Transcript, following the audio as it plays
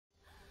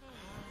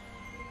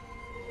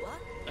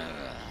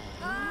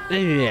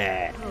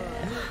Yeah.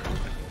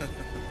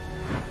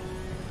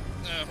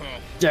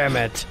 Damn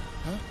it.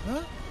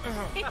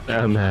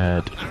 I'm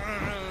mad.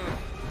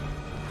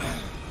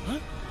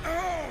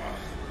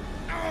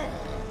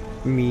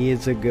 Me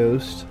as a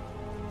ghost.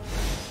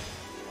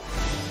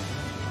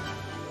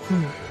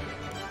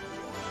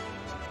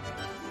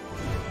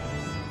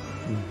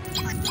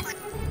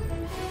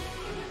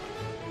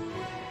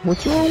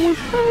 What's wrong with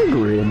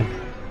Hagrid?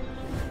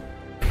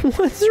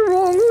 What's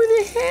wrong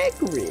with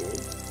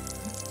Hagrid?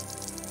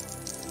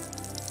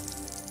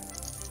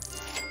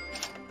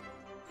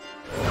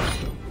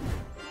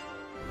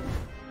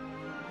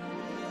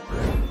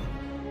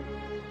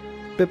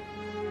 Bip.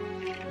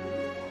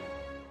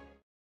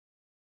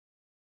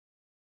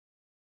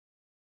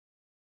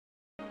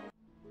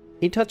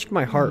 He touched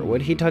my heart. What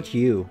did he touch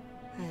you?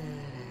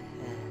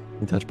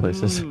 He touched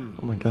places.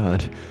 Oh my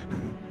god.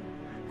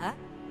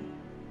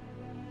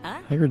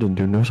 Hagrid didn't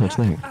do no such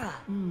thing.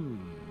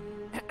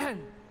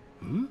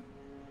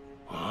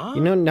 You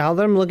know, now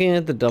that I'm looking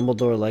at the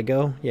Dumbledore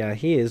Lego, yeah,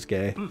 he is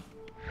gay.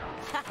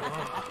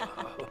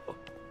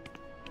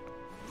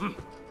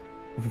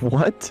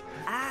 What?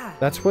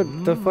 That's what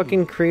the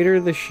fucking creator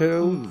of the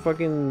show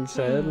fucking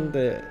said.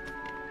 That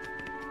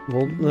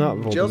not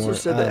Voldemort. She also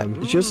said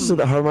that. She also said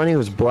that Hermione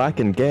was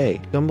black and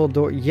gay.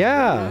 Dumbledore.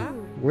 Yeah.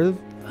 We're the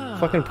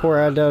fucking poor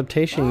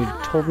adaptation. You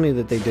told me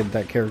that they did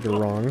that character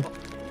wrong.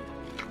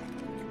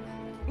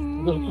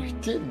 No, we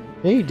didn't.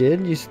 Yeah, you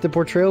did. You said the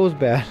portrayal was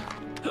bad.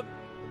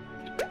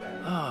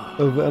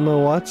 Of Emma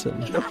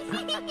Watson.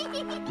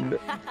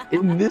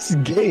 In this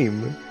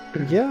game.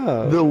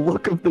 Yeah. The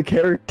look of the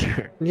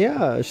character.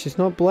 Yeah, she's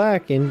not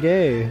black and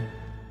gay.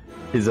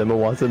 Is Emma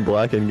Watson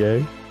black and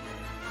gay?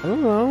 I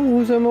don't know.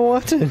 Who's Emma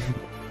Watson?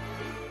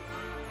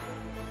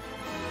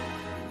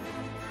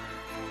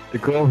 The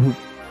girl who...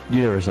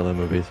 You never saw the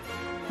movies.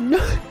 No.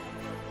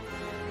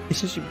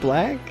 Isn't she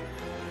black?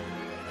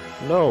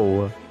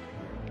 No.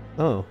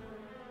 Oh.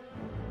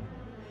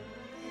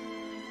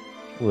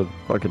 The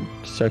fucking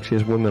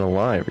sexiest women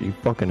alive. Are you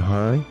fucking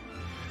high?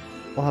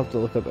 I'll have to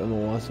look up Emma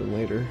Watson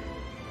later.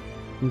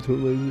 I'm too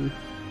lazy.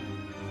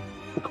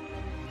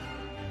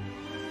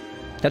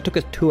 That took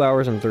us 2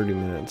 hours and 30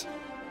 minutes.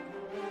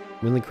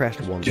 We only crashed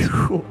once. It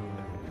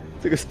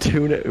took us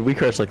we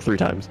crashed like 3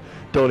 times.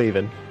 Don't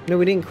even. No,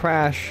 we didn't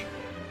crash.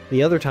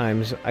 The other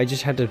times, I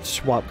just had to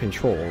swap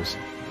controls.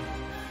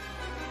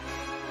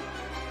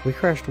 We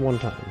crashed one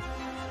time.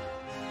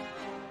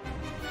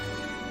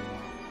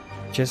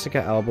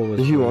 Jessica Alba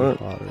was Harry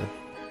Potter.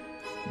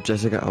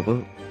 Jessica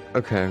Alba?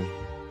 Okay.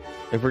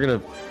 If we're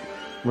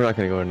not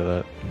gonna go into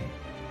that.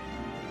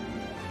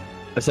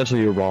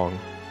 Essentially, you're wrong.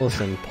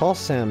 Listen, Paul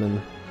Salmon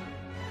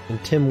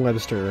and Tim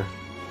Webster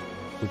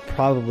would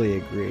probably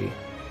agree.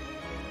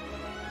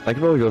 I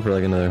could probably go for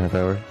like another half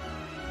hour.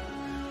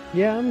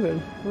 Yeah, I'm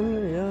good.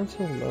 Yeah, that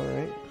sounds about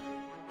right.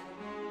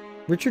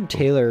 Richard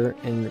Taylor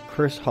and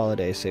Chris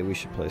Holiday say we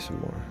should play some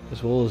more,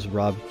 as well as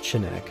Rob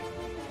Chinek.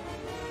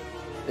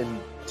 And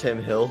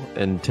Tim Hill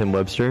and Tim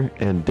Webster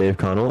and Dave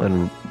Connell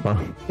and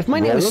if my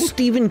name was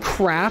Stephen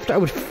Kraft, I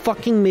would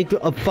fucking make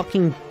a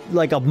fucking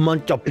like a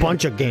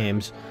bunch of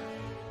games.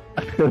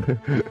 If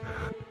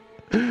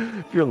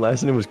your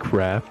last name was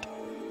Kraft.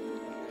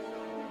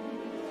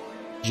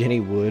 Jenny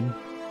Wood.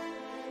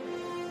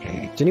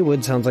 Jenny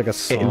Wood sounds like a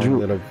song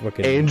that a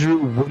fucking Andrew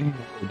Woody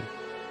Wood.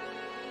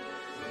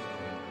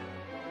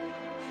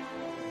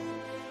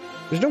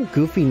 There's no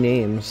goofy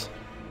names.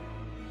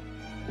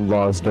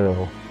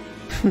 Losdale.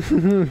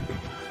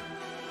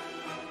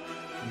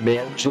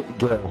 Manjit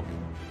Gill.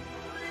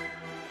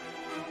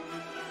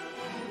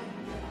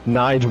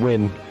 Nige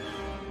Wynn.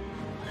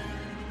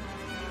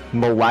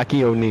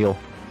 Milwaukee O'Neill.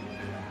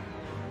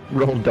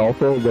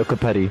 Rodolfo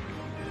Locapetti.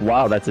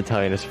 Wow, that's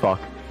Italian as fuck.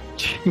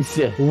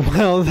 Jesus.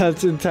 Well,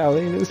 that's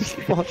Italian as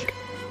fuck.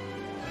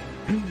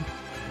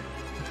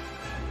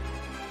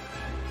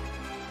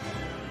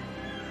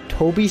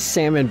 Toby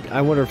Salmon.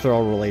 I wonder if they're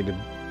all related.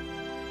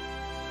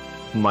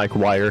 Mike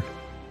Wire.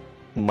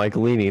 Mike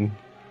Leaning.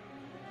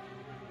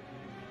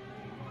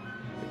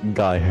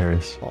 Guy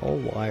Harris. All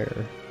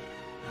wire.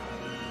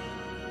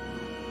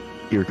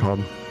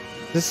 Earcom.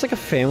 Is this like a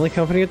family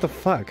company? What the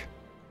fuck?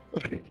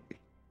 How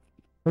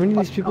many of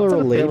these people are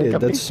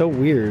related? That's so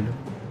weird.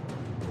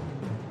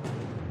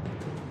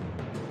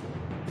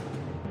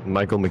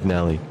 Michael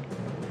McNally.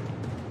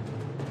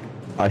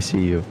 I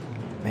see you.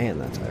 Man,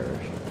 that's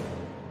Irish.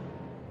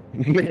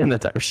 Man,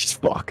 that's Irish as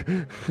fuck.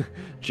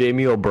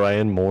 Jamie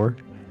O'Brien Moore.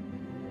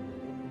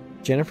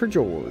 Jennifer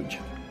George.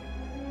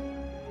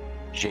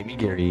 Jamie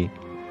Gary.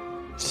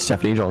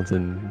 Stephanie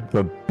Johnson.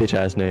 A bitch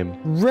ass name.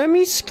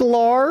 Remy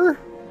Sklar.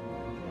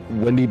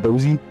 Wendy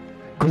Bosey.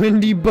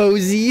 Wendy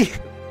Bosey.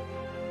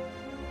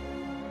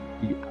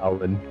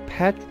 Allen.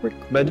 Patrick.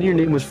 Imagine your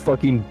name was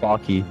fucking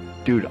Baki.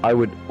 Dude, I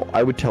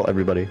would tell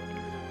everybody.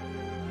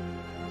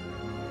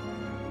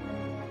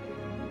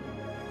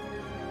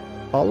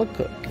 Paula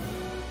Cook.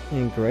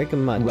 And Greg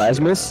Munch.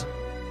 Rasmus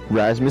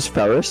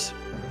Ferris.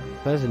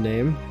 That's a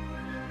name.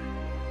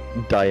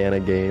 Diana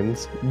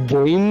Gaines.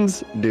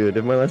 Gaines? Dude,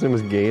 if my last name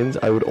was Gaines,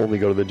 I would only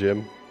go to the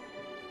gym.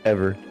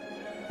 Ever.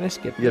 I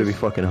skip. You gotta be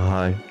fucking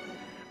high.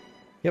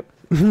 Yep.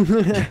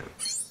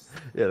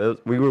 Yeah,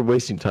 we were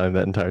wasting time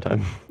that entire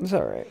time. It's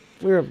alright.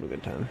 We were having a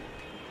good time.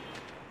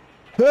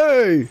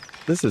 Hey!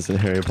 This isn't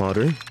Harry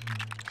Potter.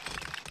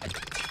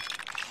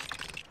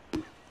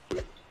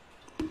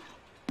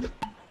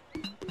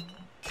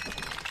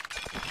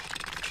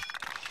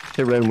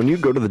 Hey Ren, when you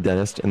go to the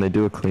dentist and they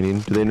do a cleaning,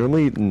 do they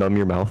normally numb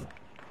your mouth?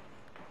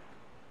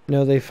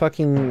 No, they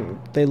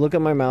look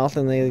at my mouth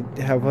and they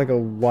have like a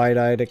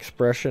wide-eyed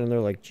expression and they're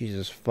like,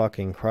 Jesus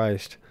fucking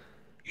Christ.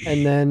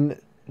 And then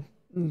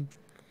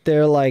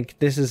they're like,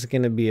 this is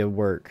gonna be a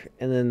work.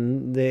 And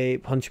then they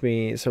punch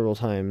me several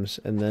times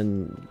and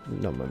then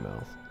numb my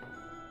mouth.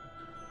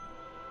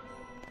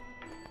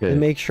 Okay. And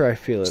make sure I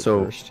feel it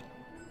first.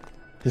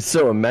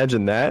 So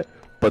imagine that,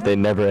 but they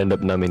never end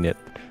up numbing it.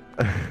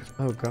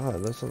 Oh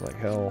god, that sounds like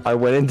hell. I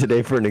went in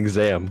today for an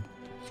exam,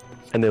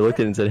 and they looked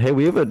at it and said, "Hey,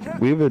 we have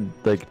a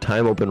like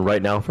time open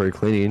right now for a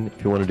cleaning.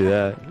 If you want to do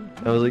that."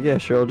 I was like, "Yeah,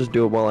 sure. I'll just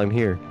do it while I'm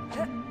here."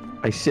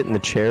 I sit in the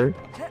chair,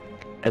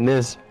 and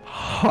this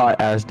hot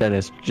ass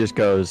dentist just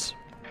goes,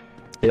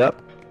 "Yep,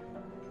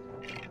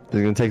 it's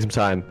gonna take some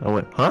time." I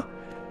went, "Huh?"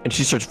 And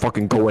she starts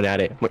fucking going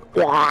at it. I'm like,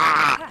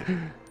 "Wah!"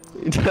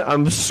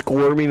 I'm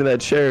squirming in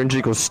that chair, and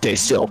she goes, "Stay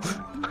still."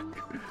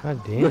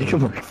 God damn. Like,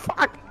 I'm like,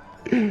 "Fuck."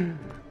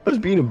 I was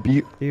being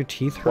abused. Your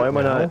teeth hurt. Why am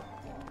I now? not?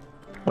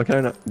 Why can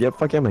I not? Yep,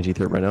 fuck yeah, my teeth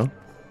hurt right now.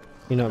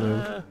 You not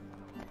move.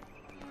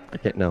 I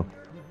can't. No.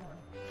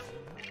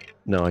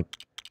 No, I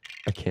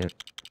can't.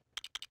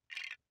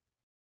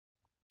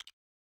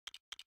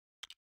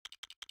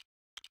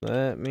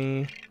 Let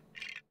me.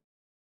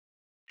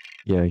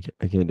 Yeah,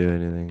 I can't do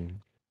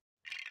anything.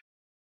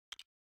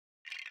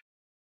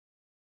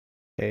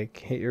 Okay,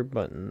 hit your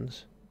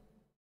buttons.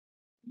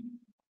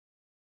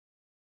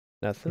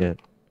 Nothing. Yeah.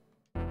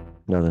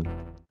 Nothing.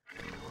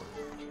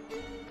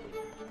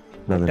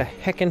 Nothing. The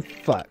heckin'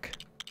 fuck.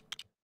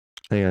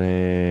 Hang on.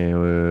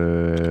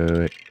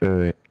 Wait.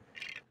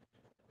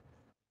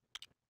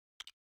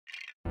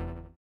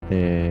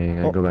 Hang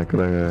on. Oh. Go back.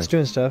 It's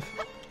doing stuff.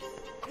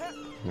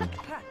 I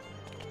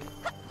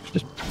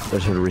just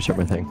have to restart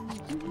my thing.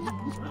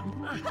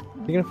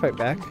 You gonna fight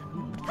back?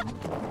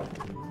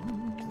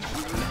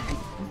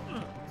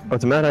 Oh,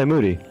 it's a Mad Eye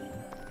Moody.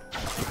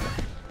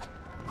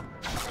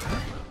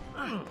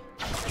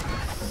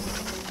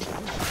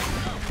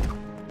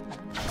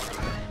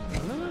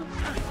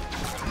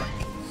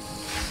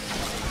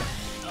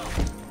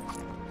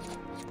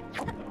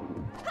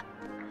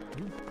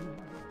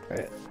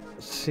 Alright.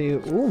 Let's see.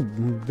 Ooh,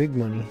 big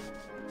money.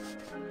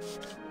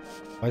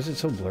 Why is it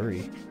so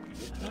blurry?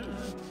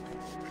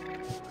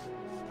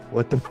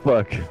 What the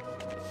fuck?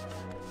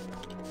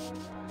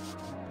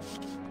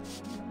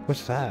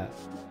 What's that?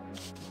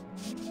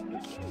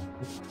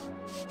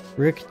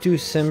 Rick Du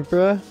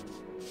Sempra?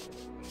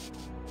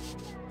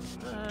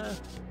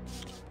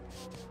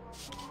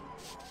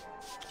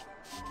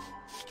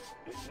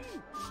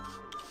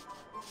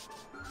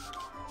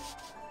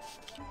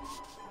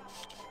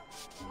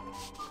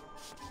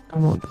 I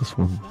want this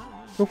one.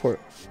 Go for it.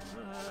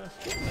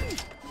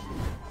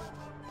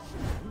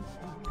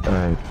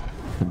 Alright.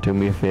 Do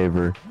me a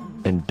favor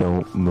and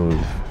don't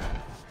move.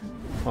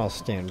 I'll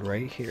stand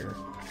right here.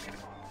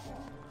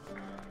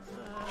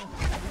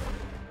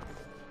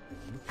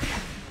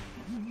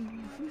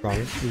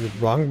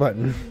 Wrong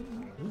button.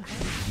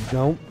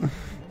 Nope.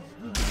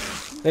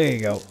 There you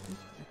go.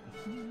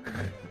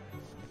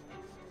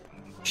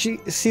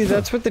 See,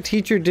 that's what the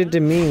teacher did to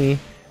me.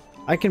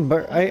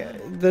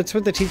 That's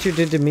what the teacher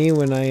did to me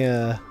when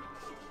I,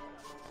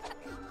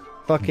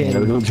 fucking...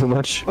 Never doing too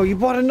much? Oh, you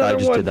bought another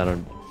one! I just did that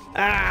on...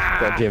 Ah!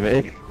 God damn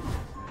it.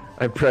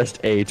 I pressed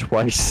A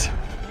twice. Yeah,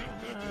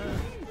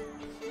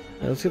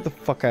 let's get the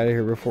fuck out of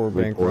here before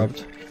we're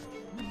bankrupt.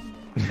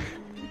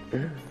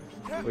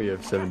 We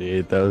have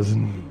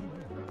 78,000.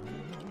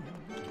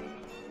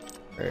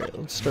 Alright,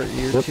 let's start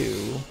year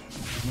 2.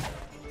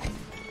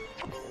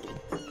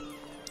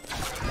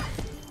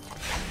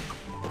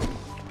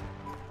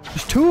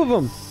 There's 2 of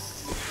them!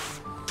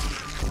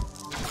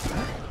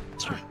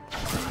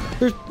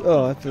 There's...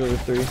 Oh, I thought there were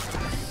 3.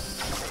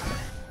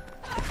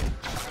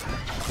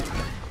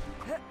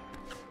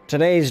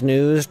 Today's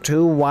news,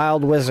 2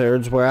 wild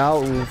wizards were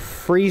out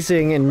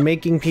freezing and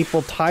making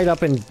people tied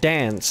up and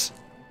dance.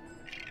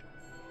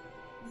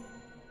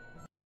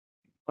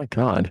 My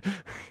god.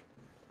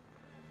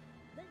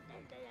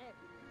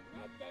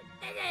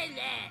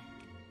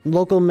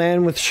 Local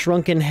man with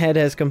shrunken head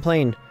has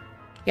complained.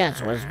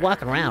 Yes, I was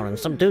walking around and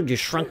some dude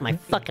just shrunk my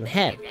fucking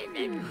head.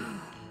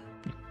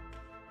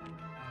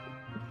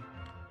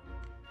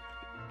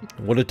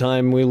 What a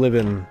time we live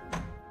in.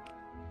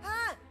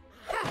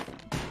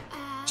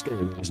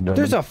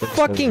 There's a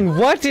fucking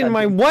what in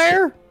my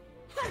where?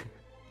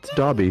 It's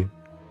Dobby.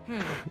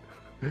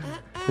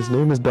 His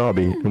name is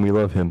Dobby, and we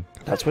love him.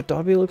 That's what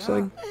Dobby looks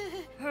like?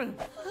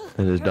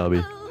 That is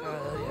Dobby.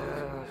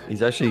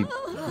 He's actually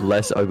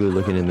less ugly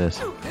looking in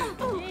this.